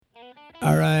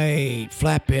right,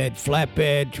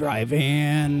 flatbed, drive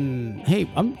in. Hey,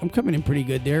 I'm coming in pretty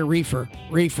good there. Reefer,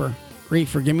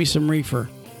 give me some reefer.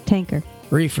 Tanker.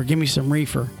 Reefer, give me some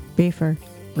reefer. Reefer.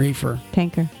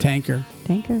 Tanker.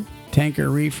 Tanker,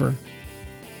 reefer.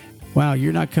 Wow,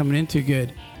 you're not coming in too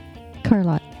good. Car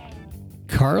lot.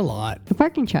 A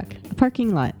parking truck. A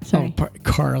parking lot. Sorry. Oh,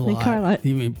 car lot. The car lot.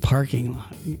 You mean parking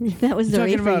lot? That was You're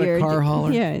the talking reefer about you a were car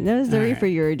hauler? Yeah, that was the All reefer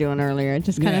right. you were doing earlier. It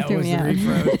just kind of threw me out. The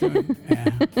reefer I was doing. Yeah,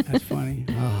 that's funny.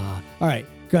 All right,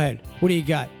 go ahead. What do you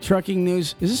got? Trucking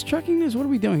news? Is this trucking news? What are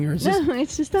we doing here? Is this, No,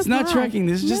 it's just a pod. it's not trucking.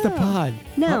 This is just a pod.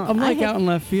 No, I'm like out in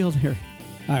left field here.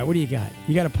 All right, what do you got?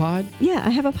 You got a pod? Yeah,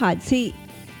 I have a pod. See,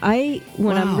 when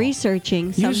Wow. I'm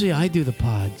researching... Usually I do the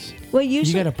pods. Well,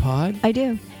 usually... You got a pod? I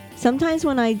do. Sometimes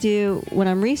when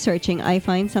I'm researching, I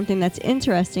find something that's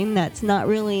interesting that's not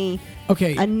really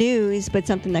a news, but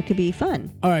something that could be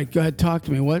fun. All right, go ahead. Talk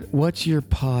to me. What's your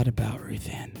pod about,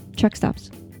 Ruth Ann? Truck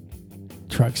stops.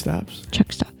 Truck stops?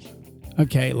 Truck stops.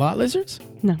 Okay, lot lizards?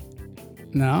 No.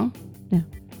 No? No.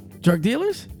 Drug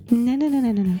dealers?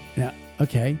 No. Yeah.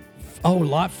 Okay. Oh,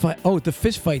 the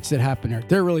fist fights that happen there.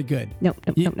 They're really good. No.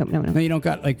 No, you don't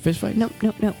got like fist fights? No.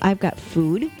 I've got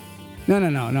food.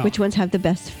 No. Which ones have the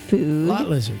best food? Lot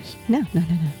lizards. No.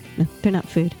 They're not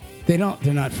food. They're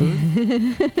not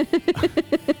food?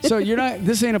 So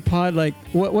this ain't a pod like,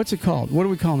 what's it called? What are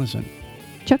we calling this one?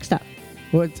 Truck stop.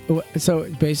 So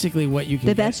basically what you can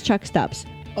The best truck stops.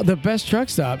 Oh, the best truck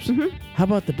stops? Mm-hmm. How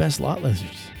about the best lot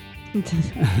lizards?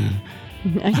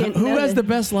 I didn't Who know has that. the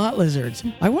best lot lizards?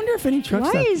 I wonder if any truck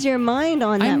Why stop... is your mind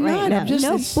on that I'm right not. now? I'm just,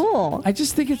 no it's- bull. I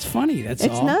just think it's funny. That's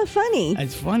all. It's not funny.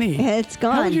 It's funny. It's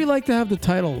gone. How would you like to have the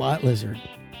title Lot Lizard?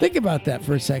 Think about that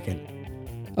for a second.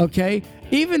 Okay?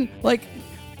 Even like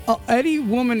any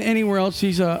woman anywhere else,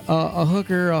 she's a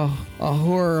hooker, a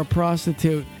whore, a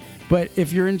prostitute. But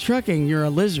if you're in trucking, you're a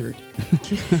lizard.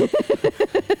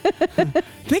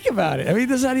 Think about it. I mean,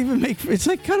 does that even make... It's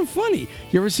like kind of funny.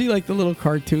 You ever see like the little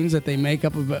cartoons that they make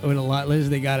up with a lot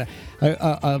lizard? They got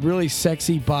a really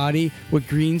sexy body with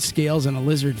green scales and a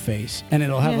lizard face. And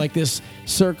it'll have like this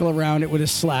circle around it with a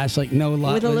slash, like no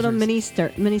lot with a little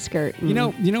lizards. mini skirt. You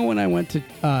know when I went to...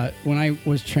 when I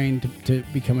was trained to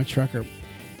become a trucker,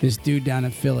 this dude down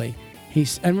in Philly,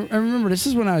 I remember this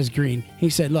is when I was green. He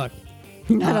said, look...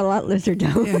 Not a lot lizard,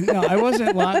 though. No, I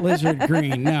wasn't lot lizard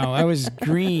green. No, I was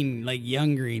green, like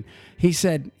young green. He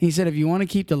said, if you want to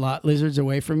keep the lot lizards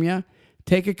away from you,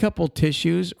 take a couple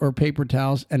tissues or paper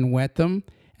towels and wet them,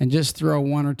 and just throw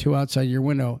one or two outside your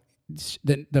window.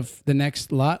 The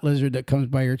next lot lizard that comes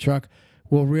by your truck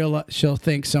she'll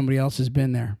think somebody else has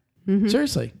been there. Mm-hmm.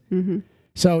 Seriously. Mm-hmm.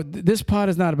 So this pod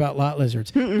is not about lot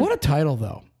lizards. Mm-mm. What a title,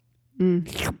 though.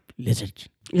 Lizards.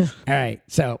 Ugh. All right.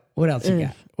 So what else you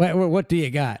got? What do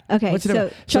you got? Okay. What's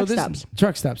truck stops.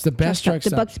 Truck stops. The best truck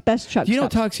stops. The best truck stops. Do you know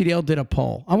Tuxedo did a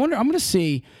poll? I'm going to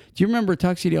see. Do you remember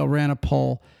Tuxedo ran a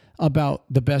poll about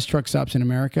the best truck stops in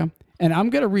America? And I'm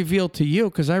going to reveal to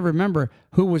you because I remember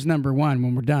who was number one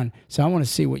when we're done. So I want to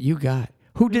see what you got.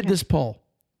 Who did this poll?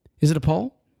 Is it a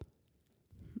poll?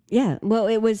 Yeah. Well,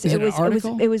 it was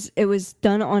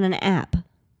done on an app.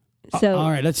 So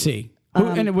all right. Let's see.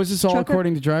 And was this all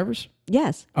according to drivers?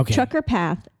 Yes. Okay. Trucker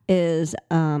Path is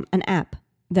an app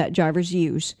that drivers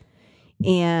use.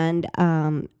 And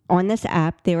on this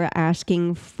app, they were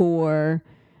asking for...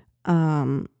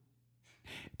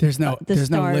 There's no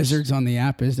lizards on the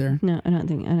app, is there? No, I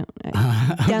don't.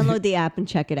 Download the app and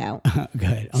check it out.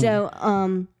 Good.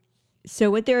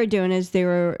 So what they were doing is they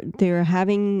were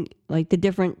having like the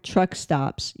different truck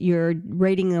stops. You're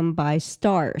rating them by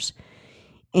stars.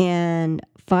 And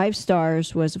 5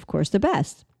 stars was, of course, the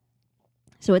best.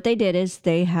 So what they did is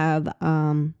they have,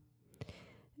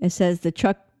 it says the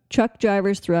truck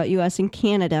drivers throughout U.S. and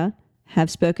Canada have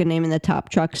spoken naming the top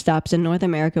truck stops in North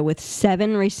America, with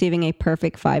 7 receiving a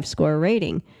perfect 5-score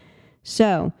rating.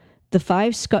 So the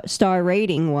 5-star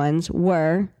rating ones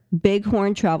were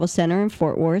Bighorn Travel Center in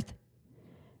Fort Worth,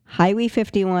 Highway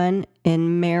 51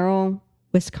 in Merrill,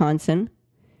 Wisconsin,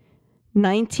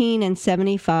 19 and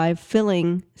 75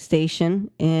 Filling Station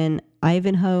in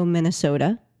Ivanhoe,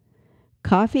 Minnesota,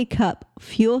 Coffee Cup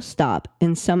Fuel Stop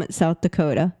in Summit, South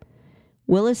Dakota,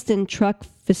 Williston Truck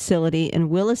Facility in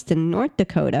Williston, North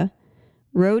Dakota,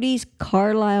 Rody's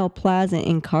Carlisle Plaza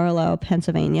in Carlisle,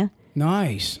 Pennsylvania.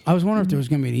 Nice. I was wondering if there was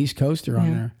going to be an East Coaster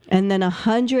on there. And then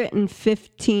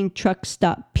 115 truck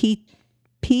stop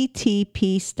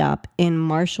PTP stop in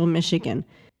Marshall, Michigan.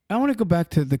 I want to go back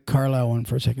to the Carlisle one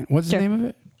for a second. What's the name of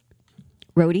it?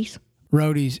 Rody's.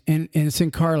 And it's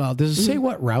in Carlisle. Does it say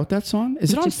what route that's on?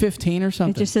 Is it on 15 or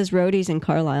something? It just says Rody's in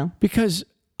Carlisle. Because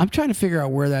I'm trying to figure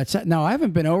out where that's at. Now, I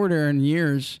haven't been over there in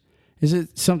years. Is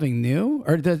it something new,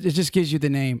 or does, it just gives you the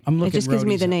name? I'm looking. just gives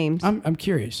me roadies the up. names. I'm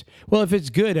curious. Well, if it's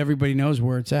good, everybody knows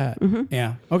where it's at.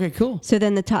 Yeah. Okay. Cool. So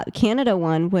then the top Canada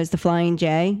one was the Flying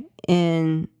J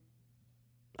in.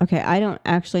 Okay, I don't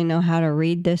actually know how to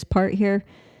read this part here.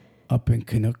 Up in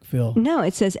Canuckville, No,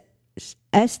 it says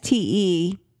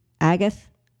STE Agath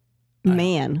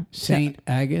Man. Saint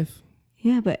Agath,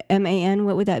 Yeah, but MAN,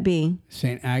 what would that be?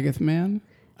 Saint Agath man.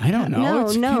 I don't know. No,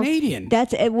 It's no. Canadian.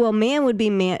 That's well, man would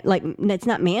be man. Like it's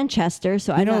not Manchester,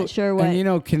 so I'm not sure what.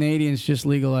 And Canadians just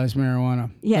legalized marijuana.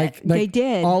 Yeah, like they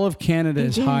did. All of Canada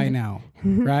is high now,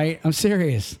 right? I'm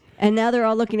serious. And now they're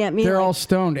all looking at me. They're like, all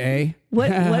stoned, eh? what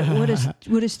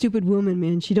a stupid woman,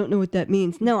 man. She don't know what that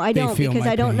means. No, I don't feel because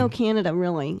my I don't know pain. Canada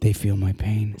really. They feel my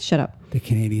pain. Shut up. The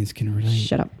Canadians can relate.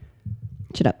 Shut up.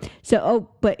 So,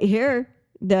 but here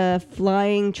the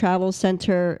Flying Travel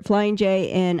Center, Flying J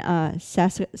in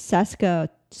Saskatoon,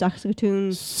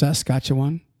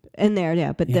 Saskatchewan. in there,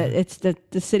 yeah. But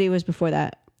the city was before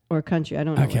that, or country. I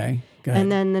don't know. Okay. Go ahead.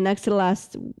 And then the next to the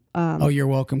last. Oh, you're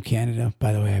welcome, Canada.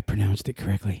 By the way, I pronounced it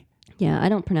correctly. Yeah, I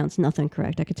don't pronounce nothing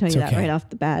correct. I could tell you that okay. right off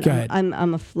the bat. Go ahead.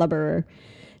 I'm a flubberer.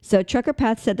 So Trucker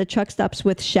Path said the truck stops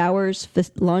with showers,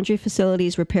 laundry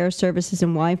facilities, repair services,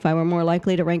 and Wi-Fi were more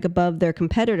likely to rank above their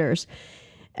competitors.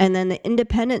 And then the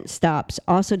independent stops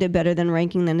also did better than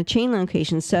ranking than the chain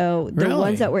locations. So the Really?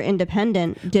 ones that were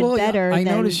independent did better. I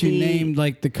than noticed you named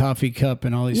like the coffee cup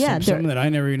and all these things, something that I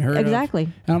never even heard of. Exactly.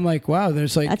 And I'm like, wow,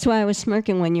 there's like That's why I was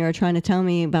smirking when you were trying to tell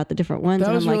me about the different ones. that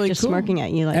And I'm was like really just cool. smirking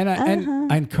at you like,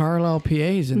 and Carlisle, PA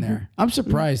is in there. I'm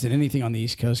surprised that anything on the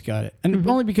East Coast got it, and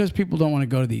only because people don't want to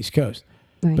go to the East Coast.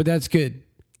 Right. But that's good.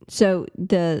 So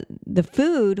the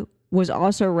food was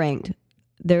also ranked.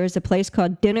 There is a place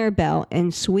called Dinner Bell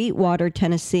in Sweetwater,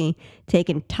 Tennessee,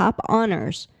 taking top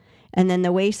honors. And then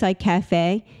the Wayside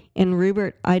Cafe in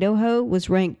Rupert, Idaho was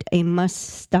ranked a must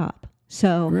stop.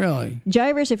 So Really?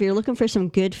 drivers, if you're looking for some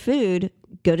good food,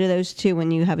 go to those two when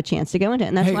you have a chance to go into it.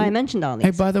 And that's why I mentioned all these. Hey,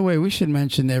 by the way, we should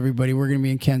mention to everybody we're going to be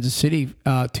in Kansas City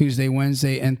Tuesday,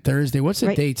 Wednesday, and Thursday. What's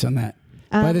the dates on that?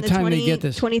 By the time they get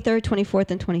this. 23rd, 24th,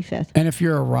 and 25th. And if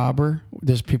you're a robber,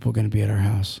 there's people going to be at our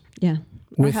house. Yeah.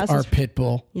 With house our is- pit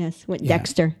bull. Yes, with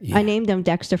Dexter. yeah. I named him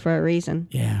Dexter for a reason.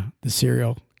 Yeah, the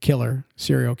serial killer.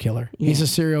 He's a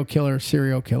serial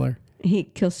killer. He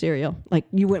kills cereal. Like,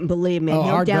 you wouldn't believe me. Oh,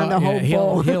 He'll our down dog, the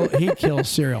whole bowl. he kills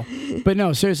cereal. But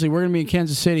no, seriously, we're going to be in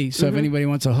Kansas City. So if anybody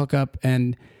wants to hook up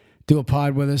and do a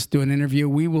pod with us, do an interview,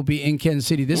 we will be in Kansas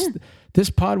City. This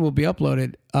pod will be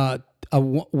uploaded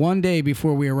one day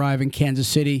before we arrive in Kansas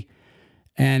City.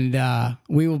 And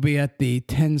we will be at the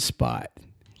 10 spot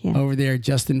over there.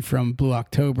 Justin from Blue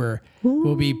October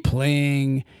will be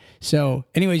playing. So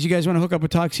anyways, you guys want to hook up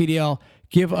with Talk CDL,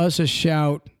 give us a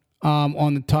shout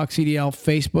on the Talk CDL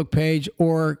Facebook page,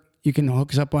 or you can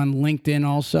hook us up on LinkedIn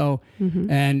also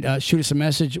and shoot us a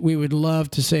message. We would love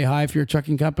to say hi if you're a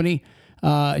trucking company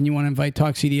and you want to invite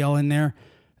Talk CDL in there.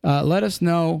 Let us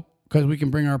know, because we can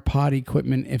bring our pod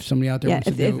equipment if somebody out there wants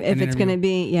to do if it's going to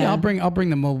be, I'll bring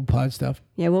the mobile pod stuff.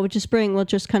 Yeah, we'll just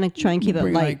kind of try and keep it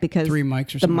Bring light like because 3 mics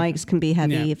or the something. mics can be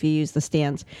heavy if you use the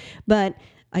stands. But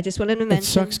I just wanted to mention. It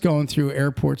sucks going through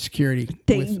airport security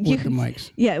with the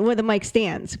mics. Yeah, where the mic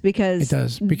stands, because It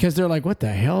does, because they're like, what the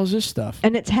hell is this stuff?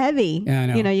 and it's heavy. Yeah,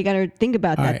 I know. You got to think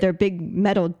about that. right. They're big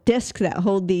metal discs that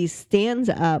hold these stands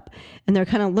up, and they're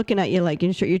kind of looking at you like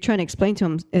you're trying to explain to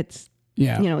them it's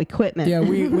Yeah. equipment. Yeah,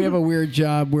 we have a weird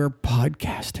job. We're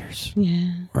podcasters.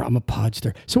 Yeah. Or I'm a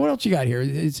podster. So what else you got here?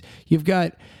 You've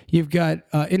got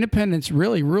independents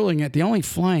really ruling it. The only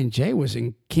Flying J was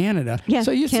in Canada. Yeah,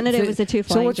 So Canada was the two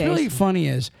Flying So what's Js. really funny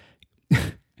is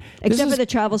Except for the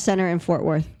travel center in Fort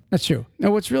Worth. that's true.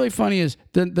 Now what's really funny is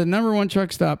the number one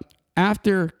truck stop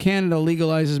after Canada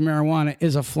legalizes marijuana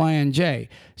is a Flying J.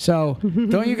 So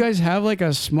don't you guys have like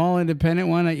a small independent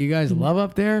one that you guys love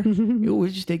up there? We'll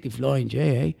just take the Flying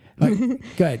J, eh?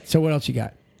 Like, good. So what else you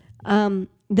got?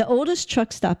 The oldest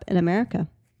truck stop in America.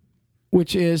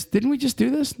 Which is, didn't we just do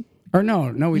this? Or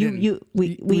no, we didn't.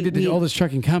 We did the we- oldest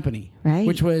trucking company, Right.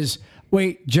 Which was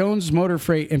Jones Motor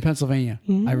Freight in Pennsylvania.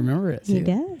 I remember it. He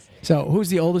does. So who's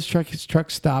the oldest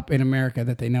truck stop in America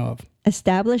that they know of?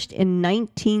 Established in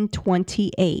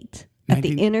 1928 at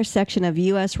the intersection of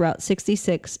U.S. Route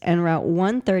 66 and Route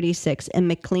 136 in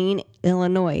McLean,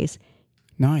 Illinois.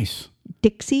 Nice.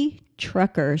 Dixie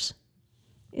Truckers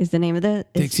is the name of the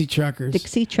Dixie Truckers.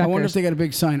 Dixie I wonder Truckers. if they got a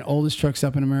big sign, oldest truck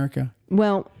stop in America.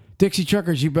 Well, Dixie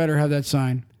Truckers, you better have that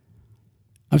sign.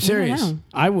 I'm serious. know.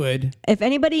 I would. If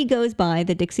anybody goes by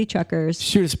the Dixie Truckers,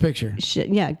 Shoot us a picture.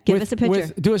 give us a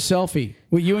picture. Do a selfie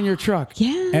with you and your truck.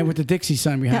 Yeah. And with the Dixie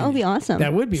sign behind That would be awesome.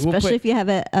 That would be. Especially if you have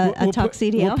a Talk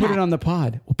CDL We'll put hat. it on the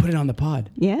pod. We'll put it on the pod.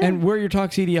 Yeah. And wear your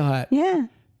Talk CDL hat. Yeah.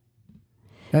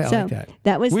 I So like that.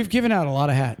 that was We've given out a lot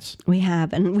of hats. we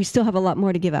have, and we still have a lot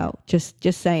more to give out. Just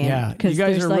saying. Yeah. You because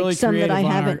guys there's are like really some that creative I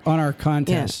haven't. on our Yeah,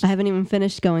 contest. I haven't even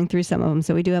finished going through some of them,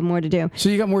 so we do have more to do. So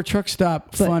you got more truck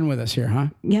stop fun with us here, huh?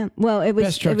 Yeah. Well,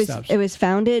 Best truck stops. it was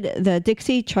founded. The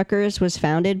Dixie Truckers was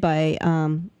founded by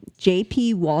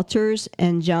J.P. Walters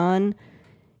and John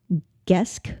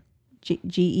Geske,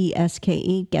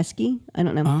 Geske, Geske. I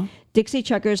don't know. Uh-huh. Dixie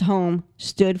Truckers Home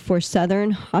stood for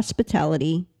Southern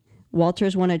hospitality.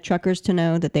 Walters wanted truckers to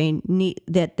know that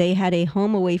they had a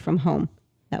home away from home.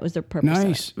 That was their purpose.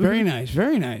 Nice. Of it. Very nice.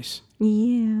 Very nice.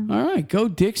 Yeah. All right. Go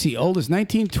Dixie. Oldest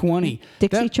 1920.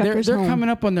 Dixie Truckers They're Home. coming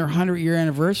up on their 100-year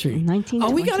anniversary. 1928.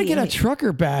 Oh, we got to get a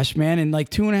trucker bash, man, in like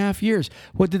 2.5 years.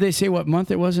 What did they say? What month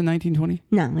it was in 1920?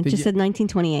 No, it just said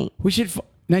 1928. We should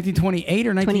 1928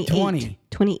 or 1920?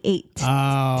 28.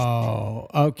 Oh,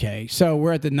 okay. So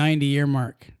we're at the 90-year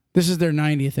mark. This is their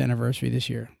 90th anniversary this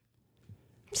year.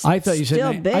 I thought you said Still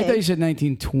I big. thought you said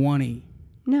 1920.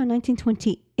 No,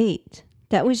 1928.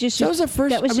 That was just That was the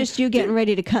first- That was I mean, just you getting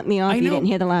ready to cut me off. I You know. didn't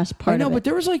hear the last part. I know, of it. but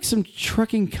there was like some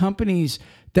trucking companies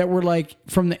that were like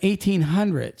from the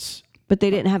 1800s. But they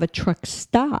didn't have a truck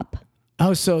stop.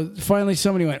 Oh, so finally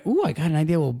somebody went, "Ooh, I got an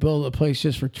idea. We'll build a place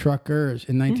just for truckers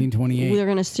in 1928." We're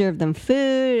gonna serve them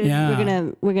food. Yeah.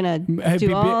 We're gonna It'd do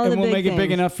be all and the we'll big make it big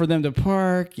things. enough for them to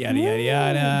park. Yada yada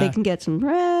yada. They can get some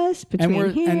rest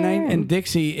between here. And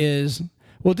Dixie is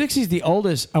Dixie's the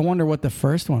oldest. I wonder what the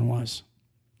first one was.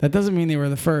 That doesn't mean they were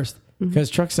the first because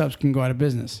truck stops can go out of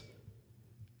business.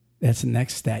 That's the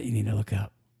next stat you need to look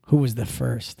up. Who was the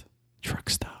first truck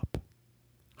stop?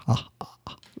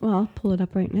 Well, I'll pull it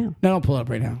up right now. No, don't pull it up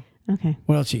right now. Okay.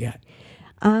 What else you got?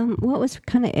 What was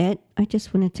kind of it? I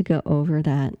just wanted to go over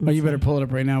that. Oh, you better pull it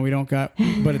up right now. We don't got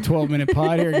but a 12-minute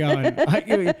pod here going.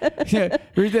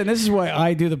 Rita, this is why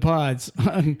I do the pods.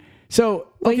 So,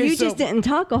 Well, okay, you so, just didn't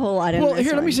talk a whole lot. In Well, this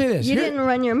here, let me one. say this. You Here- didn't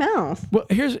run your mouth. Well,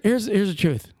 here's the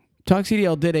truth. Talk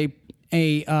CDL did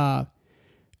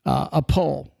a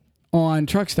poll on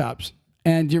truck stops,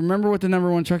 and do you remember what the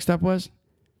number one truck stop was?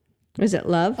 Was it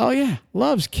love? Oh yeah,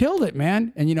 Love's killed it,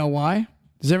 man. And you know why?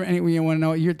 Does anyone you want to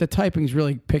know? The typing's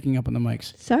really picking up on the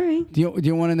mics. Sorry. Do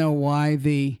you want to know why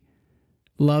the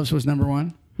Love's was number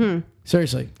one?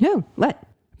 Seriously, Who? What?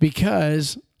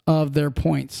 because of their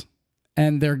points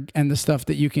and the stuff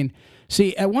that you can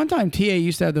see. At one time, TA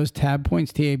used to have those tab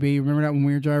points. TAB, remember that when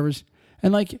we were drivers?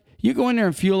 And like you go in there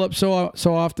and fuel up so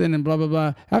often and blah blah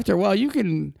blah. After a while, you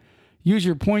can use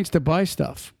your points to buy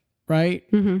stuff, right?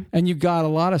 Mm-hmm. And you got a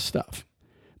lot of stuff,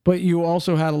 but you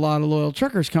also had a lot of loyal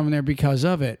truckers coming there because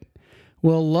of it.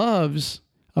 Well, Love's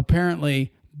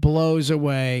apparently blows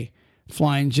away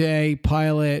Flying J,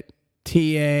 Pilot,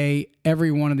 TA,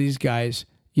 every one of these guys.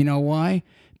 You know why?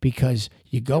 Because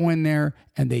you go in there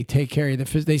and they take care of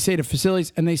they say the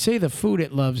facilities, and they say the food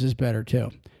at Love's is better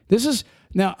too.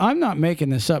 Now, I'm not making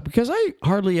this up because I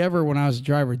hardly ever, when I was a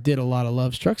driver, did a lot of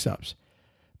Love's truck stops.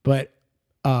 But,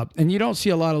 and you don't see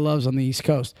a lot of Love's on the East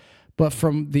Coast. But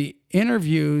from the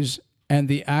interviews and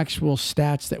the actual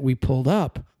stats that we pulled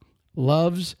up,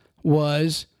 Love's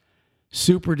was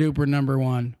super duper number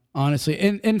one, honestly.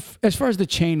 And as far as the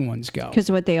chain ones go. Because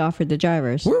of what they offered the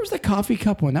drivers. Where was the coffee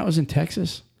cup one? That was in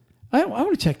Texas. I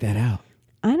want to check that out.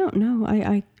 I don't know.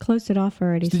 I closed it off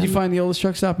already. Did you find the oldest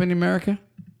truck stop in America?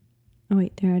 Oh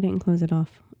wait, there I didn't close it off.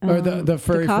 Or the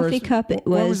very coffee first- cup. It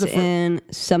what was was the in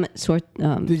Summit,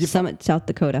 Summit, South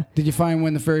Dakota. Did you find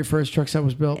when the very first truck stop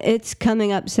was built? It's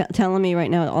coming up, telling me right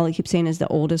now. All I keep saying is the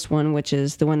oldest one, which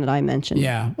is the one that I mentioned.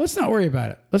 Yeah. Let's not worry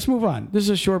about it. Let's move on. This is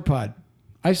a short pod.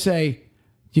 I say,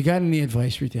 you got any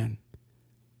advice, Riten,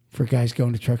 for guys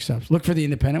going to truck stops? Look for the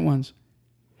independent ones.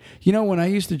 You know, when I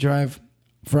used to drive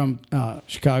from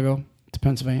Chicago to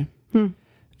Pennsylvania,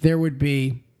 there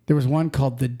was one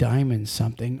called the Diamond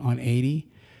something on 80,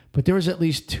 but there was at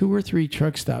least 2 or 3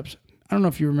 truck stops. I don't know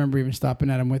if you remember even stopping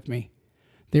at them with me.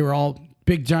 They were all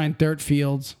big, giant dirt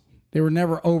fields. They were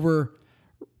never over.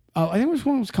 I think it was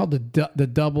one was called the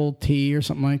Double T or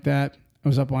something like that. It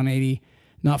was up on 80,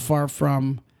 not far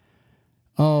from.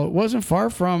 Oh, it wasn't far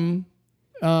from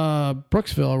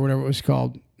Brooksville or whatever it was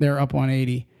called. They're up on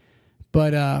 80,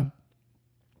 but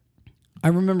I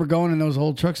remember going in those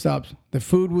old truck stops. The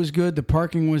food was good. The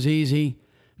parking was easy.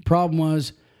 Problem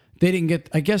was I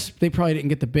guess they probably didn't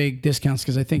get the big discounts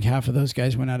because I think half of those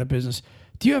guys went out of business.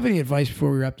 Do you have any advice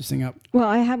before we wrap this thing up? Well,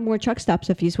 I have more truck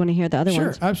stops if you just want to hear the other Sure,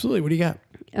 ones. absolutely. What do you got?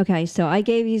 Okay, so I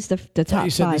gave you the I thought top you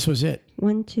said five. this was it.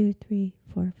 1, 2, 3,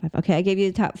 4, 5. Okay, I gave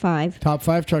you the top 5 Top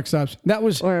 5 truck stops. That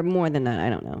was or more than that. I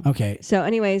don't know. okay. So,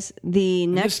 anyways, the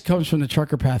And next, this comes from the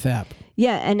Trucker Path app.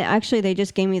 yeah, and actually they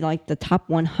just gave me like the top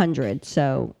 100.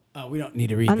 So Oh, we don't need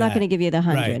to read I'm not that. going to give you the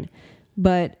 100, Right.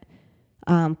 but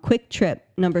Quick Trip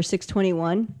number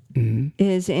 621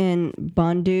 is in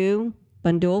Bundule,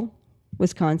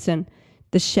 Wisconsin.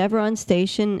 The Chevron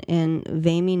station in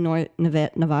Vimy,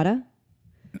 Nevada.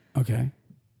 Okay.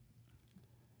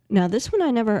 Now, this one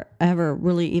I never ever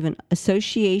really even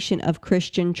Association of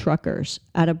Christian Truckers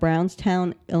out of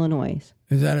Brownstown, Illinois.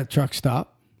 Is that a truck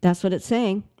stop? That's what it's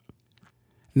saying.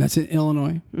 And that's in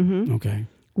Illinois? Mm-hmm. Okay.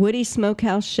 Woody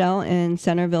Smokehouse Shell in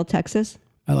Centerville, Texas.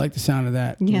 I like the sound of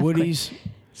that. Yeah, of Woody's.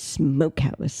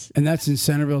 Smokehouse. And that's in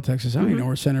Centerville, Texas. I don't even know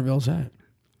where Centerville's at.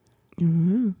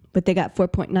 But they got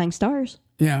 4.9 stars.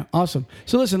 Yeah, awesome.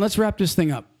 So listen, let's wrap this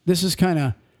thing up. This is kind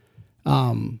of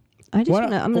I just What-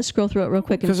 want to, I'm going to scroll through it real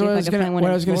quick and because see what if I I was can gonna find one what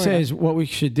I in was gonna say Florida. is what we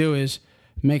should do is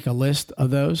make a list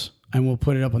of those and we'll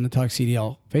put it up on the Talk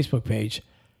CDL Facebook page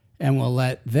and we'll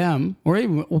let them or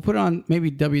even we'll put it on maybe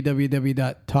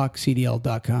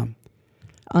www.talkcdl.com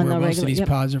on where the most regular. of these Yep.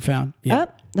 pods are found. Yeah.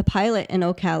 Oh, the pilot in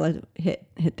Ocala hit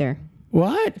there.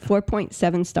 What?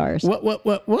 4.7 stars. What?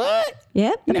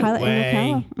 Yep, the No pilot way.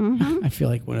 in Ocala. I feel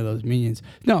like one of those minions.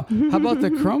 No. How about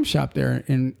the Chrome Shop there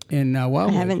in I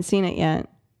Wildwood? haven't seen it yet.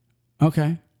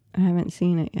 Okay. I haven't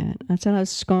seen it yet. That's what I was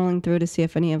scrolling through to see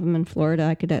if any of them in Florida.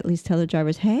 I could at least tell the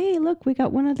drivers, "Hey, look, we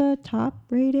got one of the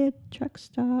top-rated truck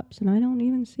stops," and I don't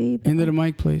even see. Into the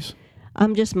mic, please.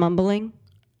 I'm just mumbling.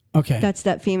 Okay. That's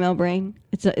that female brain.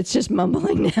 It's just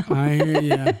mumbling now. I hear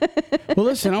you. Well,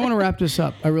 listen, I want to wrap this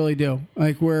up. I really do.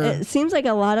 Like we're It seems like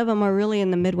a lot of them are really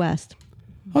in the Midwest.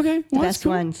 okay. The Well, that's best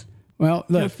cool. ones. Well,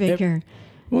 Go look. figure.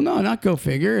 Well, no, not go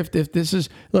figure. If this is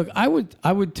look, I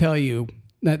would tell you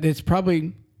that it's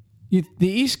probably the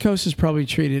East Coast is probably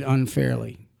treated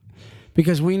unfairly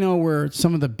because we know where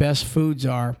some of the best foods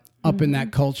are up in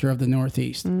that culture of the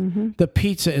Northeast. The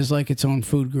pizza is like its own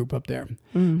food group up there.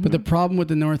 But the problem with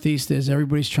the Northeast is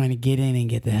everybody's trying to get in and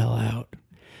get the hell out.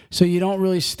 So you don't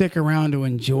really stick around to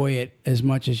enjoy it as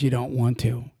much as you don't want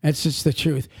to. That's just the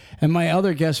truth. And my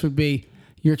other guess would be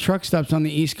your truck stops on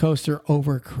the East Coast are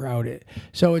overcrowded.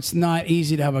 So it's not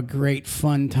easy to have a great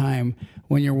fun time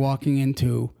when you're walking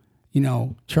into,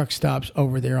 truck stops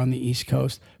over there on the East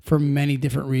Coast for many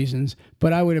different reasons.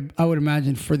 But I would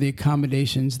imagine for the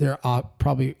accommodations, there are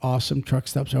probably awesome truck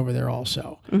stops over there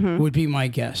also, would be my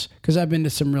guess. Because I've been to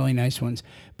some really nice ones.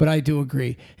 But I do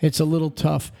agree. It's a little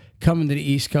tough coming to the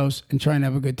East Coast and trying to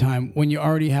have a good time when you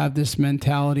already have this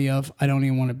mentality of, I don't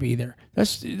even want to be there.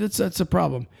 That's a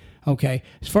problem. Okay.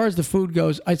 As far as the food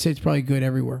goes, I'd say it's probably good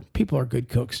everywhere. People are good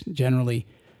cooks. Generally,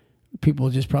 people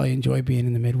just probably enjoy being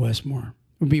in the Midwest more,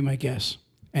 would be my guess.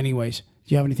 Anyways, do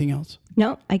you have anything else?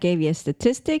 No, I gave you a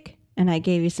statistic and I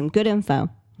gave you some good info.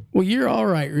 Well, you're all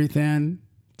right, Ruth Ann.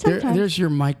 Sometimes. There's your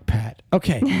mic pat.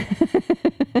 Okay.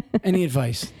 Any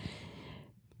advice?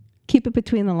 Keep it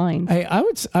between the lines. Hey,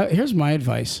 here's my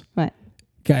advice, What?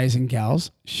 guys and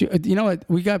gals. You know what?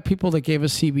 We got people that gave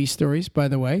us CB stories, by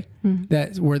the way,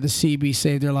 that where the CB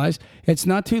saved their lives. It's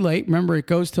not too late. Remember, it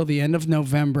goes till the end of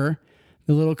November.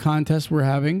 The little contest we're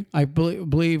having. I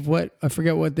believe I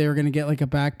forget what they were going to get, like a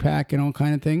backpack and all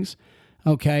kind of things.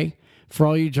 Okay. For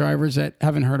all you drivers that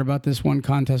haven't heard about this one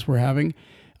contest we're having,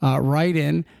 write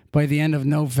in by the end of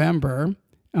November.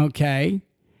 Okay.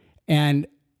 And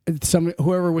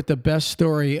whoever with the best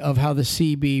story of how the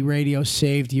CB radio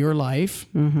saved your life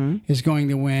is going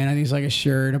to win. I think it's like a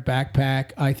shirt, a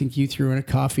backpack. I think you threw in a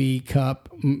coffee cup,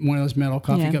 one of those metal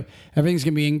coffee cups. Everything's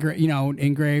going to be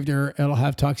engraved, or it'll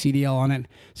have Talk CDL on it.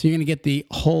 So you're going to get the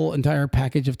whole entire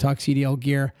package of Talk CDL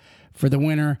gear for the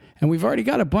winner. And we've already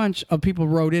got a bunch of people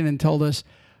wrote in and told us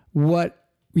what.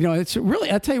 It's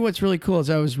really, I'll tell you what's really cool is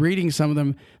I was reading some of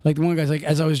them, like the one guy's like,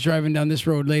 as I was driving down this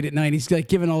road late at night, he's like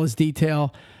giving all his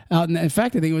detail out. In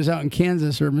fact, I think it was out in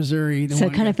Kansas or Missouri. So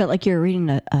it kind of felt like you were reading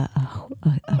a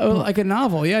like a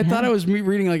novel. Yeah. I thought I was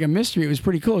reading like a mystery. It was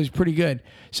pretty cool. It was pretty good.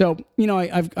 So,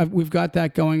 we've got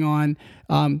that going on.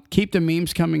 Keep the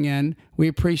memes coming in. We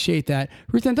appreciate that.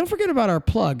 Ruth, and don't forget about our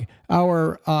plug,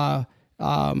 our,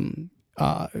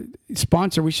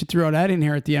 sponsor. We should throw that in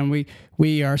here at the end.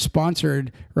 We are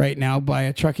sponsored right now by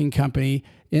a trucking company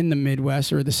in the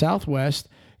Midwest or the Southwest,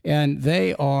 and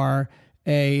they are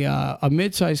a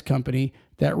mid-sized company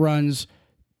that runs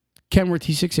Kenworth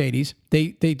T680s.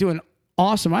 They do an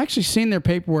awesome. I actually seen their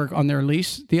paperwork on their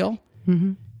lease deal,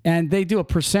 and they do a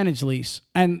percentage lease,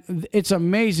 and it's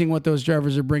amazing what those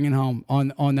drivers are bringing home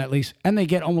on that lease, and they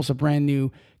get almost a brand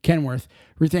new Kenworth.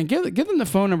 Ruth Ann, give them the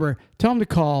phone number. Tell them to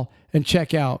call and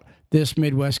check out this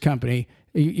Midwest company.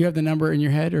 You have the number in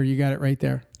your head, or you got it right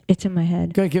there? It's in my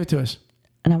head. Go ahead, give it to us.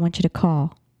 And I want you to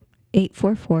call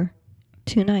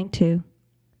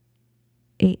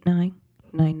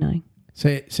 844-292-8999.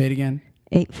 Say it again.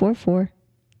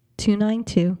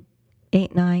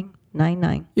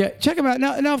 844-292-8999. Yeah, check them out.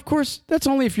 Now, of course, that's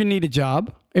only if you need a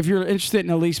job. If you're interested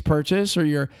in a lease purchase, or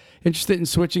you're interested in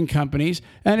switching companies.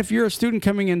 And if you're a student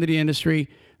coming into the industry,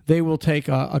 they will take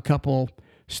a couple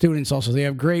students also. They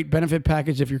have great benefit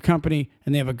package if your company,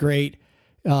 and they have a great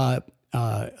a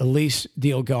lease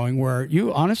deal going where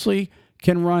you honestly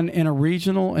can run in a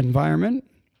regional environment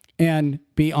and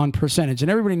be on percentage. And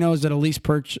everybody knows that a lease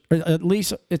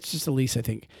it's just a lease, I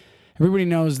think. Everybody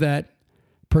knows that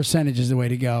percentage is the way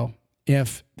to go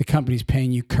if the company's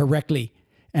paying you correctly.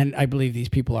 And I believe these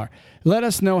people are. Let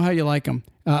us know how you like them.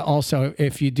 Also,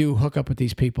 if you do hook up with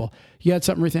these people. You had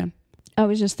something, Ruth Ann? I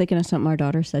was just thinking of something our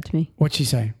daughter said to me. What'd she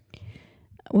say?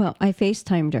 Well, I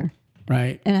FaceTimed her.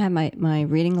 Right. And I had my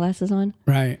reading glasses on.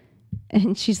 Right.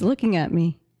 And she's looking at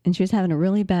me, and she was having a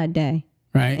really bad day.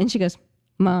 Right. And she goes,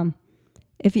 Mom,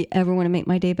 if you ever want to make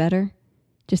my day better,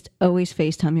 just always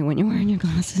FaceTime me when you're wearing your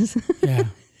glasses. Yeah.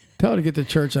 Tell her to get to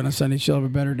church on a Sunday. She'll have a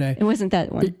better day. It wasn't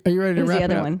that one. Are you ready to it was wrap the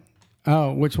it other up? one.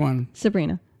 Oh, which one?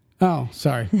 Sabrina. Oh,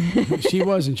 sorry. She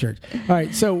was in church. All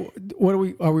right. So are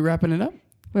we wrapping it up?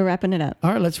 We're wrapping it up.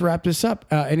 All right. Let's wrap this up.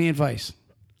 Any advice?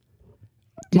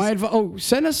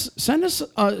 Send us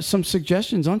some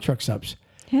suggestions on truck stops.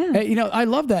 Yeah. Hey, I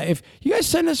love that. If you guys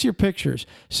send us your pictures,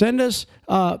 send us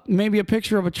maybe a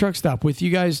picture of a truck stop with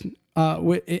you guys in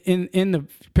the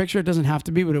picture. It doesn't have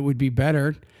to be, but it would be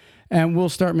better. And we'll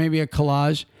start maybe a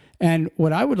collage. And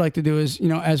what I would like to do is,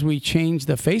 as we change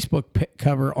the Facebook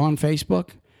cover on Facebook,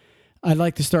 I'd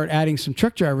like to start adding some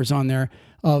truck drivers on there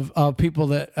of people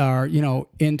that are,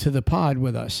 into the pod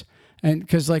with us. And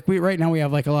because right now we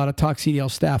have a lot of Talk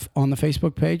CDL staff on the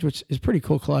Facebook page, which is pretty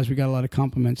cool collage. We got a lot of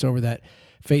compliments over that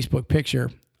Facebook picture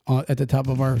at the top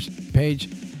of our page.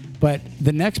 But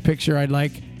the next picture, I'd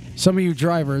like some of you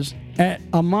drivers at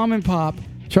a mom and pop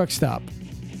truck stop.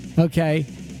 Okay.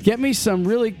 Get me some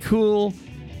really cool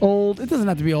it doesn't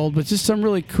have to be old, but just some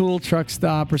really cool truck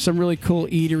stop or some really cool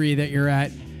eatery that you're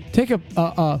at. Take a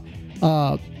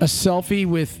selfie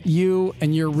with you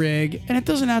and your rig, and it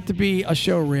doesn't have to be a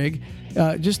show rig.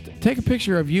 Just take a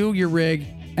picture of you, your rig,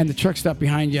 and the truck stop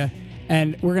behind you,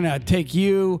 and we're going to take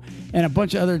you and a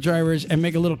bunch of other drivers and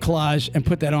make a little collage and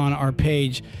put that on our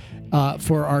page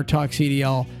for our Talk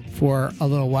CDL for a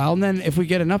little while. And then if we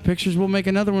get enough pictures, we'll make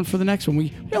another one for the next one.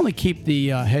 We only keep the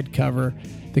head cover,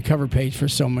 the cover page for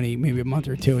maybe a month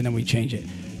or two, and then we change it.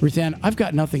 Ruth Ann, I've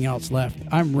got nothing else left.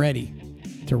 I'm ready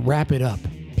to wrap it up.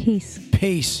 Peace.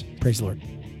 Peace. Praise the Lord.